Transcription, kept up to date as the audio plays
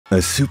A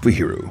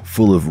superhero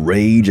full of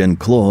rage and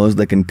claws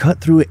that can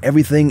cut through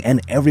everything and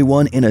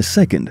everyone in a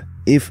second.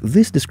 If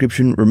this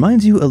description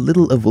reminds you a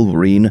little of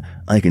Wolverine,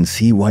 I can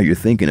see why you're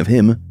thinking of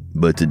him.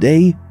 But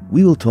today,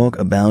 we will talk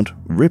about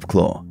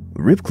Ripclaw.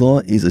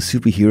 Ripclaw is a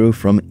superhero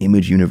from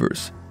Image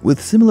Universe. With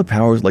similar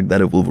powers like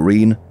that of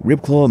Wolverine,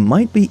 Ripclaw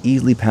might be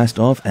easily passed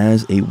off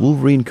as a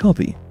Wolverine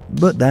copy,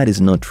 but that is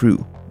not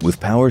true. With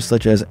powers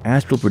such as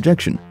astral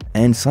projection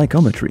and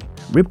psychometry,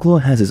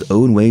 Ripclaw has his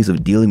own ways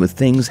of dealing with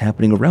things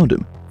happening around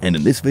him. And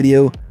in this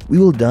video, we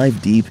will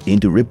dive deep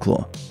into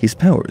Ripclaw, his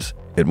powers,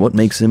 and what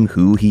makes him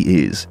who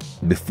he is.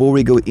 Before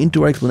we go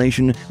into our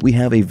explanation, we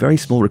have a very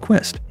small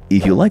request.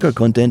 If you like our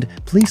content,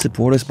 please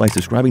support us by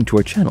subscribing to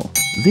our channel.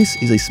 This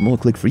is a small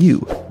click for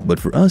you, but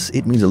for us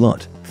it means a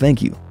lot.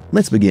 Thank you.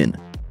 Let's begin.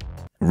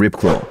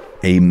 Ripclaw,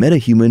 a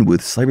metahuman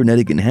with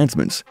cybernetic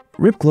enhancements.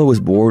 Ripclaw was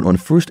born on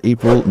 1st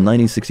April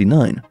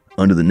 1969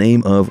 under the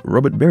name of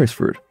Robert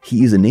Beresford.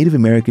 He is a Native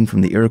American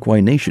from the Iroquois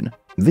Nation.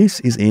 This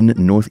is in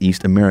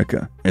Northeast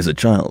America. As a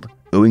child,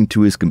 owing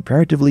to his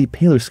comparatively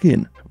paler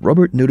skin,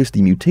 Robert noticed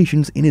the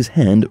mutations in his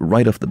hand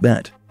right off the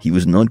bat. He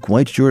was not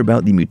quite sure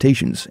about the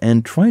mutations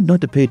and tried not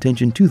to pay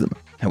attention to them.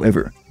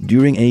 However,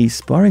 during a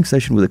sparring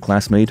session with a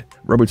classmate,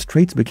 Robert's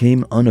traits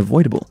became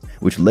unavoidable,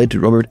 which led to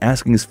Robert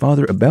asking his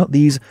father about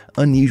these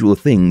unusual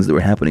things that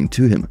were happening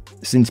to him.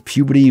 Since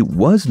puberty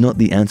was not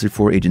the answer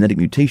for a genetic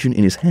mutation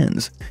in his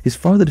hands, his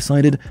father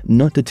decided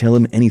not to tell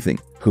him anything,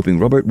 hoping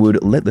Robert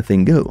would let the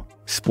thing go.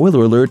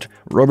 Spoiler alert,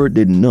 Robert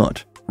did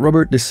not.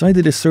 Robert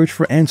decided to search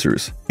for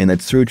answers, and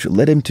that search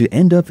led him to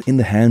end up in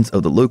the hands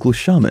of the local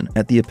shaman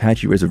at the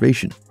Apache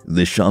reservation.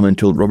 This shaman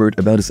told Robert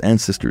about his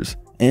ancestors,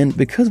 and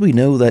because we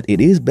know that it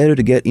is better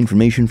to get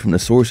information from the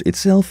source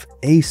itself,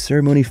 a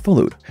ceremony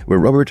followed, where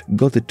Robert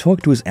got to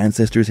talk to his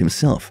ancestors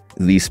himself.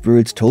 These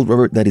spirits told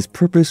Robert that his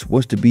purpose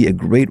was to be a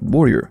great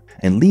warrior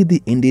and lead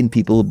the Indian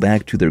people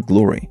back to their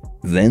glory.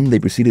 Then they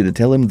proceeded to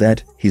tell him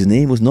that his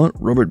name was not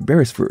Robert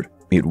Beresford.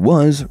 It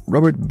was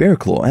Robert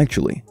Bearclaw,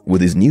 actually.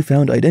 With his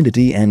newfound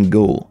identity and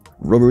goal,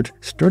 Robert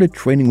started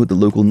training with the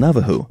local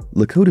Navajo,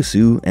 Lakota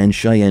Sioux, and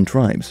Cheyenne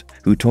tribes,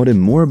 who taught him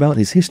more about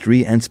his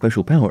history and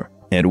special power.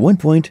 At one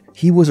point,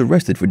 he was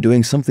arrested for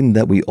doing something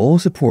that we all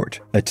support,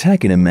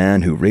 attacking a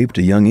man who raped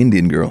a young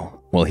Indian girl.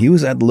 While he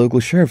was at the local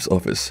sheriff's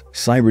office,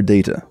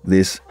 Cybernetic,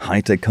 this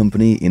high-tech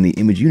company in the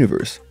Image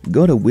Universe,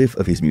 got a whiff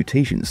of his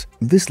mutations.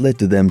 This led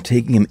to them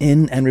taking him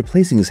in and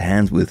replacing his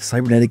hands with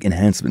cybernetic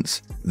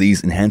enhancements.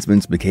 These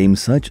enhancements became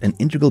such an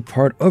integral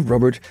part of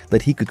Robert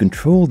that he could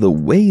control the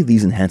way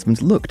these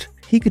enhancements looked.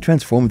 He could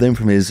transform them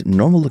from his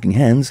normal-looking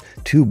hands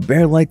to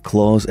bear-like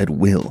claws at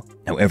will.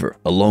 However,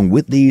 along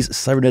with these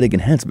cybernetic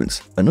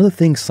enhancements, another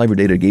thing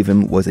Cybernetic gave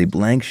him was a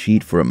blank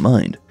sheet for a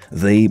mind.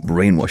 They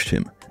brainwashed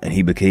him, and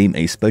he became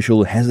a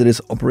special hazardous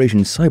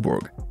operations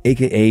cyborg,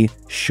 aka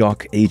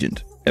shock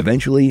agent.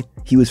 Eventually,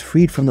 he was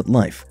freed from that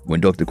life when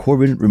Dr.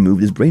 Corbin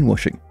removed his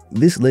brainwashing.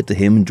 This led to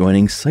him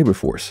joining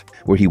Cyberforce,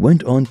 where he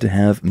went on to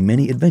have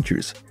many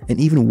adventures and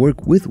even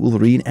work with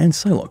Wolverine and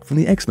Psylocke from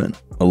the X-Men,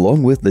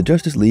 along with the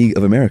Justice League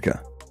of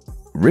America.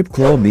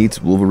 Ripclaw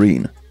meets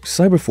Wolverine.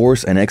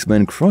 Cyberforce and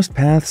X-Men crossed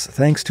paths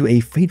thanks to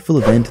a fateful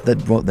event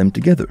that brought them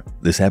together.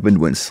 This happened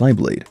when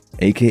Cyblade,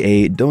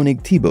 aka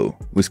Dominique Thibault,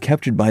 was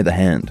captured by the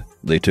Hand.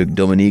 They took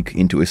Dominique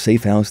into a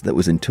safe house that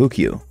was in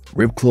Tokyo.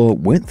 Ripclaw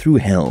went through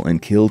hell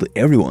and killed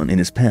everyone in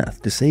his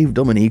path to save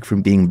Dominique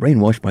from being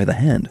brainwashed by the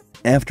Hand.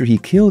 After he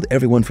killed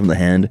everyone from the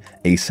Hand,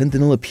 a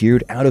sentinel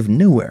appeared out of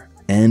nowhere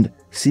and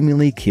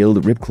seemingly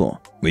killed Ripclaw.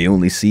 We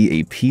only see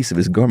a piece of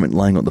his garment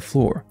lying on the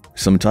floor.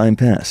 Some time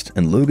passed,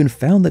 and Logan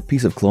found that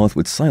piece of cloth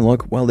with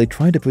Psylocke while they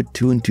tried to put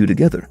two and two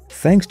together.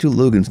 Thanks to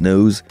Logan's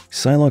nose,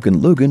 Psylocke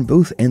and Logan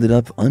both ended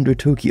up under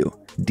Tokyo,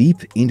 deep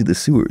into the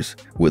sewers,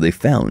 where they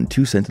found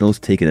two sentinels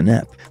taking a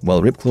nap,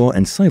 while Ripclaw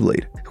and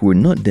Cyblade, who were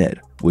not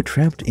dead, were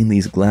trapped in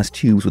these glass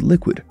tubes with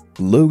liquid.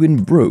 Logan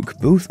broke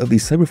both of the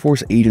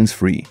Cyberforce agents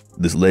free.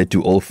 This led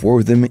to all four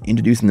of them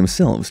introducing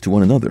themselves to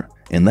one another,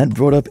 and that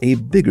brought up a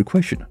bigger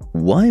question.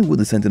 Why would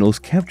the Sentinels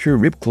capture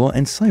Ripclaw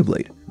and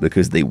Cyblade?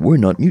 Because they were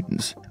not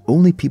mutants,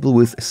 only people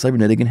with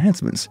cybernetic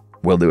enhancements.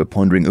 While they were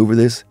pondering over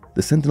this,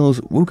 the Sentinels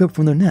woke up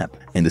from their nap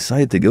and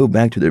decided to go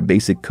back to their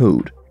basic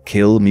code: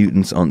 kill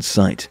mutants on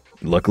sight.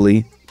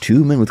 Luckily,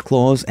 two men with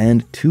claws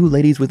and two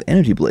ladies with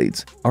energy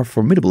blades are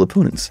formidable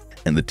opponents,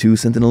 and the two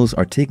Sentinels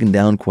are taken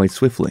down quite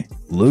swiftly.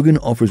 Logan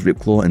offers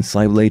Ripclaw and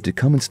Cyblade to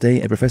come and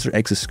stay at Professor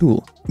X's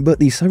school, but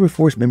the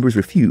Cyberforce members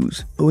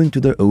refuse, owing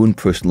to their own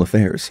personal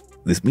affairs.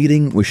 This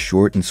meeting was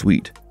short and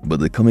sweet, but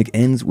the comic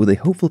ends with a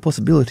hopeful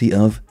possibility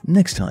of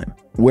next time,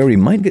 where we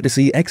might get to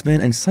see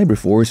X-Men and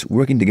Cyberforce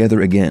working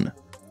together again.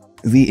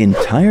 The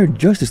entire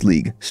Justice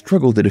League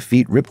struggled to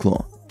defeat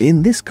Ripclaw.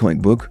 In this comic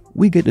book,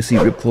 we get to see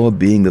Ripclaw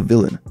being the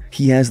villain.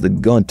 He has the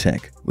God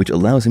Tech, which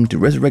allows him to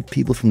resurrect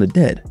people from the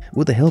dead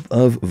with the help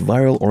of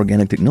viral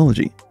organic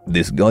technology.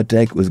 This God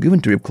Tech was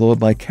given to Ripclaw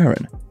by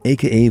Karen,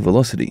 aka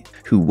Velocity,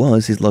 who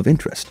was his love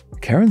interest.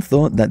 Karen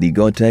thought that the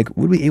God Tech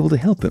would be able to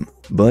help him,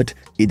 but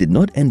it did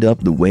not end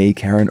up the way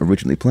Karen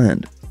originally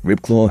planned.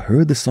 Ripclaw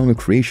heard the Song of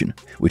Creation,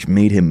 which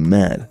made him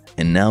mad,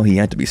 and now he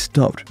had to be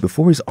stopped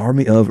before his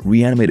army of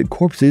reanimated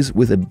corpses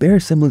with a bare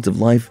semblance of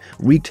life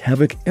wreaked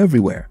havoc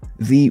everywhere.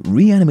 The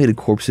reanimated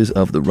corpses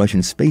of the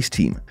Russian space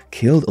team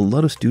killed a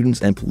lot of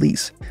students and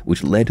police,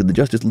 which led to the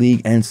Justice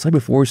League and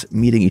Cyberforce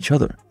meeting each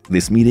other.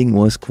 This meeting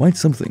was quite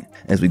something,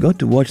 as we got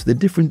to watch the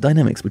different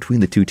dynamics between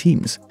the two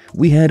teams.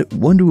 We had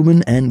Wonder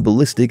Woman and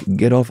Ballistic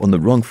get off on the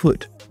wrong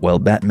foot, while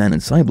Batman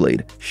and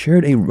Cyblade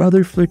shared a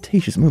rather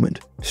flirtatious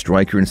moment.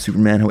 Stryker and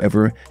Superman,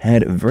 however,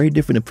 had very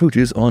different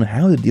approaches on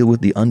how to deal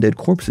with the undead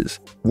corpses.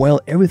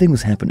 While everything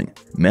was happening,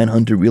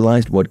 Manhunter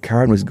realized what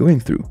Karen was going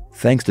through.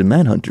 Thanks to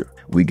Manhunter,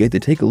 we get to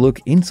take a look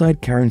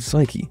inside Karen's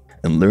psyche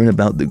and learn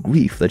about the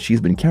grief that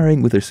she's been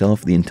carrying with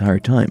herself the entire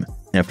time.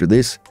 After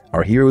this,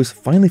 our heroes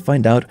finally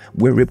find out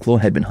where Ripclaw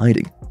had been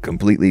hiding.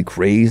 Completely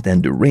crazed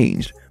and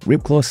deranged,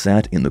 Ripclaw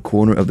sat in the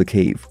corner of the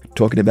cave,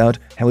 talking about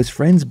how his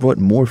friends brought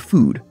more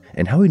food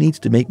and how he needs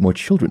to make more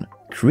children,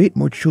 create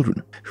more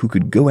children who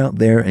could go out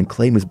there and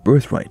claim his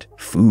birthright,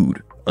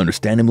 food.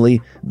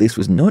 Understandably, this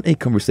was not a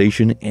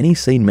conversation any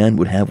sane man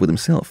would have with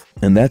himself,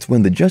 and that's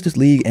when the Justice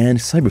League and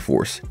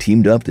Cyberforce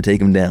teamed up to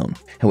take him down.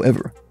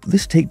 However,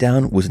 this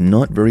takedown was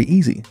not very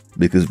easy,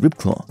 because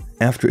Ripclaw,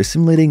 after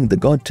assimilating the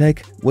god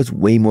tech, was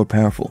way more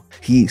powerful.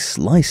 He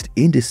sliced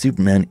into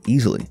Superman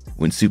easily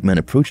when Superman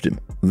approached him.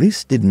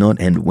 This did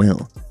not end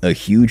well. A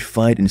huge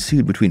fight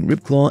ensued between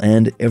Ripclaw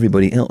and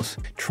everybody else,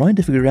 trying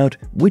to figure out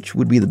which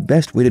would be the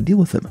best way to deal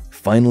with him.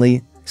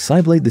 Finally,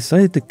 Cyblade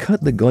decided to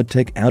cut the god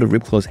tech out of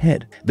Ripclaw's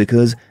head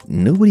because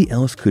nobody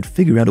else could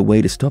figure out a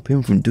way to stop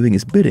him from doing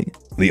his bidding.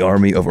 The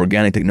army of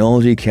organic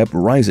technology kept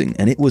rising,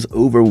 and it was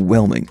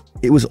overwhelming.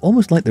 It was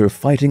almost like they were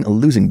fighting a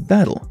losing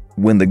battle.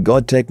 When the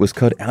god tech was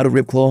cut out of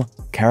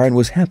Ripclaw, Karen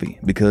was happy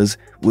because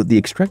with the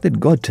extracted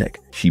god tech,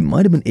 she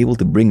might have been able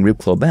to bring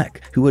Ripclaw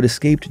back, who had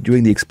escaped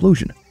during the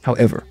explosion.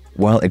 However,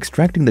 while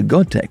extracting the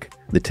god tech,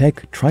 the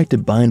tech tried to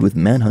bind with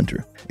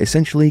Manhunter,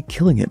 essentially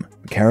killing him.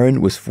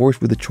 Karen was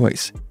forced with a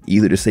choice,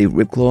 either to save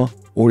Ripclaw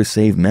or to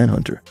save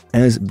Manhunter.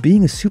 As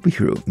being a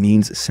superhero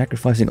means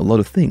sacrificing a lot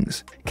of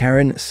things,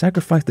 Karen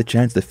sacrificed the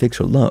chance to fix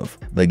her love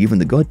by giving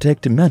the god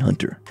tech to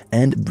Manhunter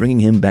and bringing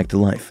him back to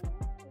life.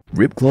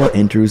 Ripclaw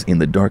enters in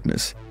the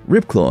darkness.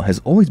 Ripclaw has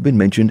always been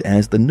mentioned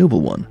as the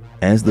noble one,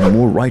 as the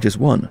more righteous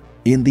one.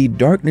 In the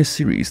Darkness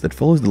series that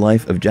follows the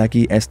life of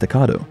Jackie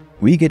Estacado,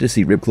 we get to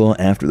see Ripclaw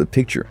after the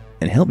picture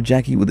and help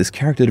Jackie with his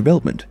character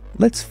development.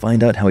 Let's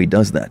find out how he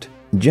does that.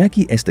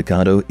 Jackie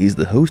Estacado is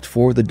the host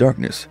for the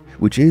Darkness,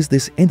 which is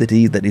this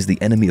entity that is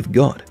the enemy of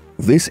God.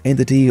 This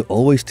entity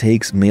always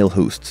takes male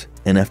hosts,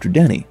 and after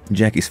Danny,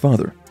 Jackie's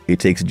father, it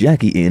takes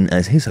Jackie in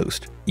as his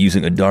host.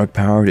 Using a dark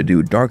power to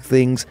do dark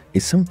things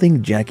is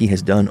something Jackie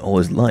has done all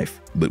his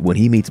life, but when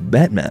he meets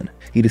Batman,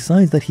 he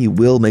decides that he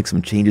will make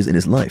some changes in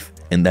his life,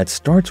 and that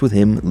starts with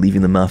him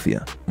leaving the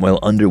Mafia. While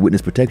under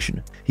witness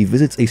protection, he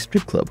visits a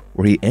strip club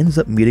where he ends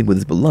up meeting with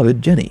his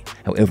beloved Jenny.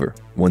 However,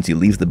 once he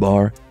leaves the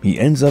bar, he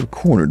ends up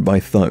cornered by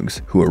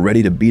thugs who are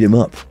ready to beat him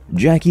up.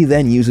 Jackie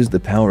then uses the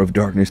power of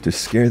darkness to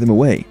scare them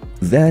away.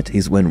 That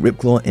is when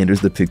Ripclaw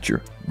enters the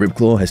picture.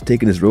 Ripclaw has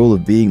taken his role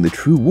of being the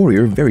true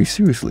warrior very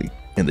seriously,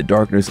 and the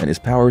darkness and his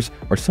powers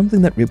are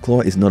something that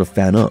Ripclaw is not a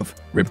fan of.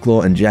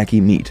 Ripclaw and Jackie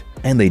meet,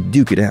 and they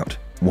duke it out.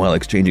 While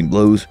exchanging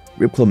blows,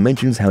 Ripclaw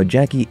mentions how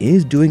Jackie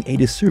is doing a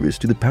disservice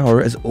to the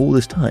power as old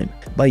as time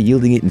by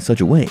yielding it in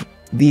such a way.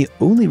 The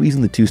only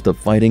reason the two stop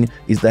fighting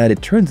is that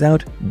it turns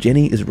out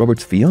Jenny is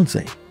Robert's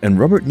fiancé, and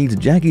Robert needs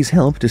Jackie's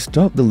help to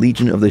stop the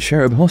Legion of the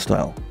Cherub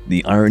hostile.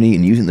 The irony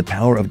in using the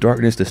power of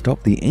darkness to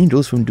stop the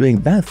angels from doing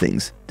bad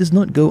things does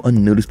not go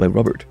unnoticed by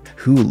Robert,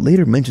 who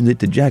later mentions it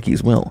to Jackie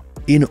as well.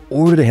 In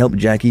order to help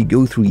Jackie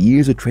go through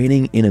years of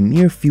training in a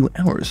mere few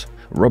hours,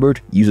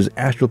 Robert uses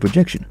astral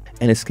projection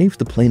and escapes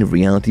the plane of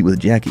reality with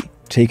Jackie.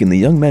 Taking the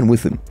young man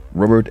with him,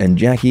 Robert and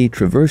Jackie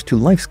traverse to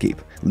Lifescape,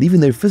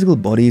 leaving their physical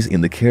bodies in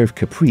the care of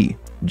Capri,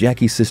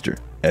 Jackie's sister.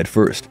 At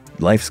first,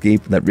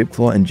 Lifescape that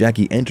Ripclaw and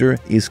Jackie enter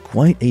is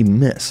quite a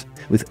mess,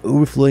 with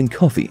overflowing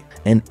coffee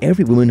and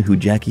every woman who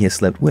Jackie has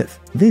slept with.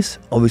 This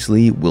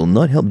obviously will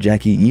not help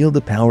Jackie yield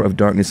the power of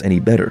darkness any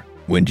better.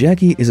 When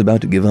Jackie is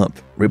about to give up,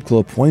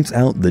 Ripclaw points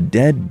out the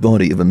dead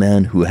body of a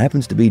man who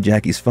happens to be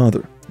Jackie's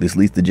father. This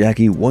leads to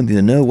Jackie wanting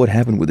to know what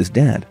happened with his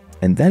dad,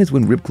 and that is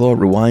when Ripclaw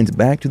rewinds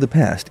back to the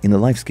past in the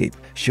Lifescape,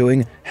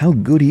 showing how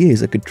good he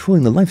is at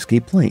controlling the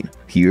Lifescape plane.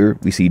 Here,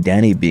 we see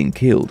Danny being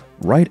killed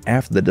right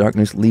after the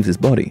darkness leaves his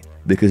body,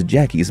 because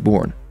Jackie is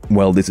born.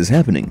 While this is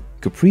happening,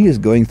 Capri is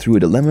going through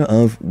a dilemma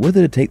of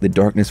whether to take the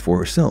darkness for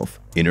herself.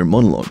 In her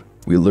monologue,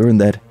 we learn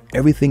that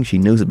everything she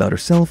knows about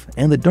herself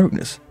and the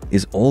darkness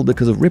is all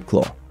because of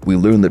Ripclaw. We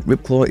learn that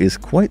Ripclaw is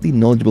quite the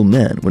knowledgeable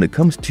man when it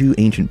comes to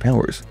ancient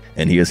powers,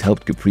 and he has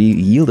helped Capri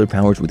yield their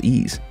powers with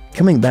ease.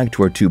 Coming back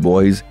to our two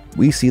boys,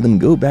 we see them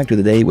go back to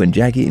the day when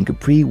Jackie and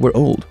Capri were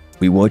old.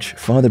 We watch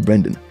Father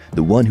Brendan,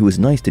 the one who was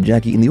nice to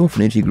Jackie in the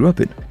orphanage he grew up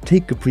in,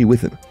 take Capri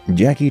with him.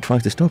 Jackie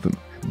tries to stop him,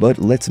 but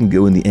lets him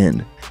go in the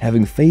end,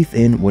 having faith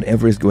in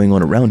whatever is going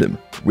on around him.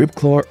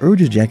 Ripclaw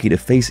urges Jackie to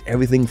face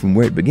everything from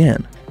where it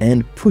began,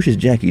 and pushes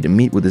Jackie to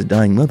meet with his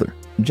dying mother.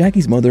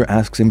 Jackie's mother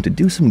asks him to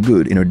do some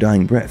good in her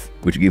dying breath,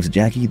 which gives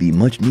Jackie the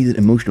much-needed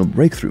emotional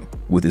breakthrough.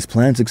 With his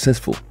plan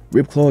successful,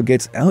 Ripclaw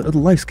gets out of the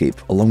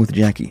lifescape along with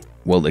Jackie.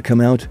 While they come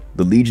out,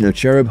 the Legion of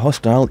Cherub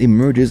hostile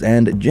emerges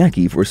and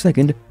Jackie, for a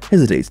second,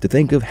 hesitates to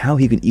think of how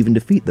he can even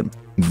defeat them.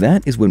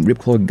 That is when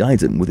Ripclaw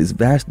guides him with his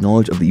vast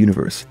knowledge of the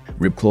universe.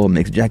 Ripclaw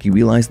makes Jackie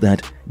realize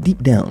that,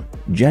 deep down,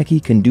 Jackie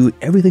can do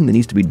everything that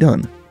needs to be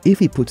done if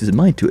he puts his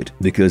mind to it,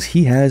 because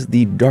he has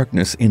the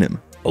darkness in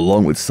him.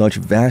 Along with such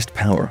vast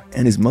power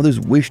and his mother's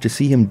wish to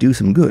see him do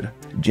some good,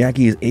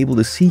 Jackie is able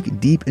to seek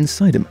deep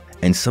inside him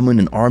and summon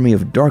an army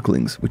of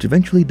Darklings which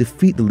eventually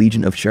defeat the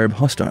Legion of Cherub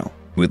hostile.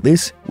 With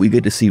this, we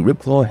get to see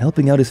Ripclaw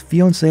helping out his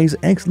fiancée's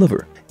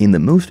ex-lover in the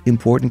most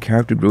important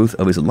character growth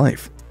of his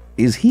life.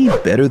 Is he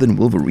better than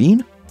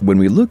Wolverine? When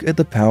we look at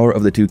the power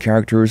of the two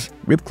characters,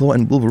 Ripclaw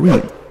and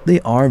Wolverine,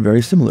 they are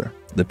very similar.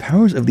 The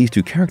powers of these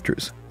two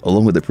characters,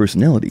 along with their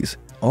personalities,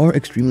 are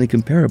extremely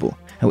comparable.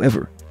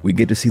 However, we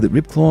get to see that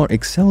Ripclaw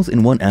excels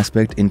in one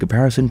aspect in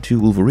comparison to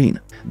Wolverine,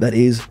 that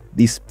is,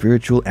 the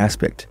spiritual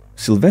aspect.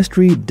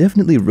 Silvestri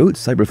definitely wrote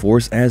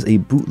Cyberforce as a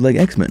bootleg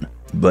X-Men,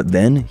 but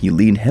then he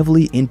leaned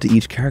heavily into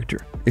each character,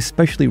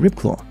 especially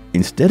Ripclaw.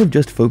 Instead of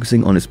just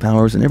focusing on his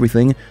powers and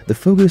everything, the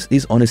focus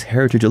is on his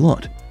heritage a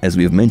lot. As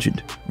we have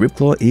mentioned,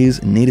 Ripclaw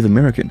is Native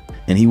American,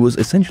 and he was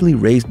essentially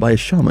raised by a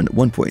shaman at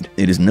one point.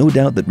 It is no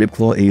doubt that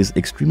Ripclaw is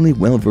extremely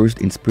well versed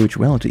in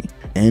spirituality,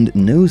 and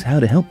knows how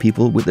to help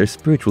people with their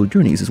spiritual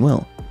journeys as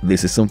well.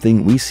 This is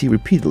something we see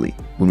repeatedly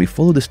when we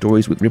follow the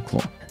stories with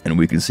Ripclaw, and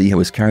we can see how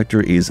his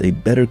character is a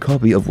better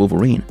copy of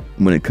Wolverine.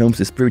 When it comes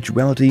to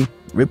spirituality,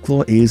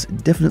 Ripclaw is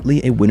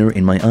definitely a winner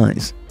in my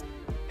eyes.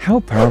 How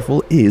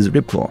powerful is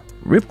Ripclaw?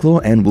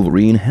 Ripclaw and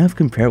Wolverine have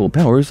comparable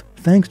powers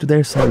thanks to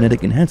their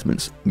cybernetic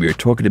enhancements. We are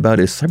talking about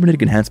his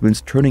cybernetic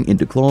enhancements turning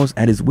into claws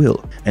at his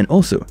will, and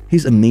also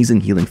his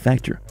amazing healing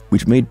factor,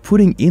 which made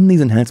putting in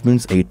these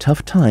enhancements a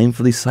tough time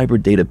for the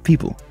cyber data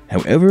people.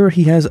 However,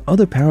 he has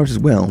other powers as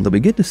well that we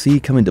get to see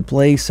come into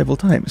play several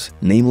times,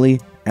 namely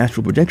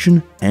astral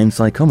projection and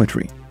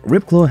psychometry.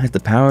 Ripclaw has the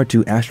power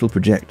to astral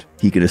project.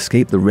 He can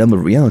escape the realm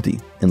of reality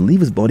and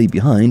leave his body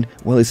behind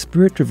while his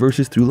spirit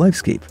traverses through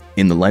Lifescape.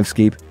 In the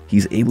Lifescape,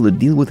 he's able to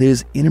deal with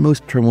his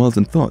innermost turmoils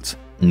and thoughts.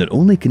 Not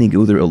only can he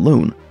go there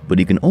alone, but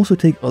he can also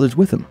take others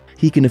with him.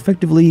 He can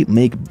effectively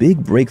make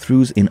big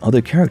breakthroughs in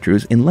other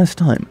characters in less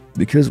time,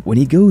 because when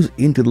he goes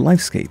into the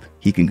Lifescape,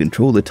 he can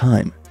control the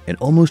time and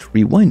almost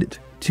rewind it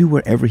to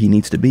wherever he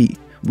needs to be.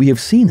 We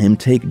have seen him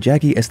take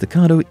Jackie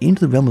Estacado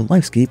into the realm of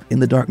Lifescape in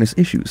the Darkness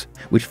issues,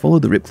 which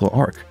followed the Ripclaw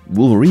arc.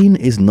 Wolverine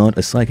is not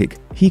a psychic.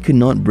 He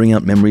cannot bring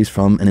out memories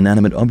from an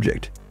inanimate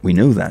object. We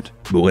know that.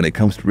 But when it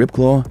comes to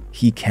Ripclaw,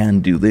 he can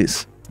do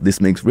this. This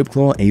makes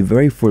Ripclaw a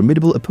very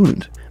formidable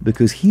opponent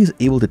because he is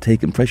able to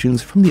take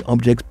impressions from the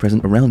objects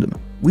present around him.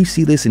 We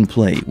see this in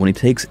play when he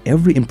takes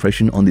every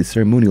impression on the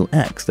ceremonial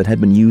axe that had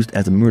been used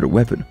as a murder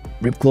weapon.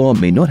 Ripclaw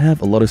may not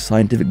have a lot of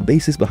scientific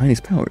basis behind his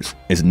powers,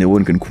 as no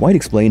one can quite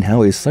explain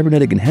how his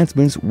cybernetic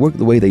enhancements work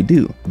the way they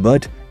do,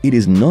 but it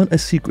is not a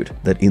secret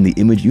that in the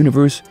Image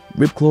universe,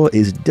 Ripclaw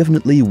is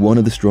definitely one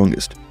of the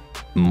strongest.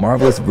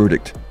 Marvelous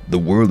verdict. The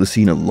world has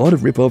seen a lot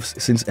of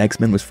rip-offs since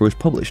X-Men was first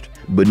published,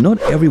 but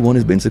not everyone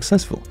has been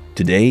successful.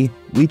 Today,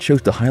 we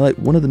chose to highlight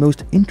one of the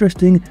most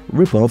interesting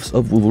rip-offs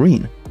of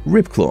Wolverine.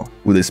 Ripclaw,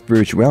 with his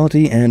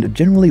spirituality and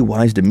generally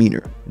wise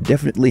demeanor,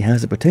 definitely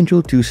has the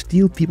potential to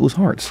steal people's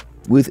hearts.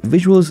 With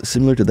visuals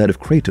similar to that of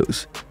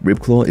Kratos,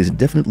 Ripclaw is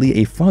definitely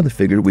a father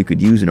figure we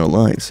could use in our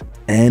lives.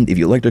 And if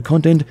you liked our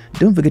content,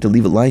 don't forget to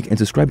leave a like and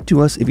subscribe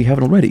to us if you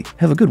haven't already.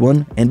 Have a good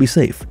one and be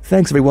safe.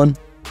 Thanks everyone!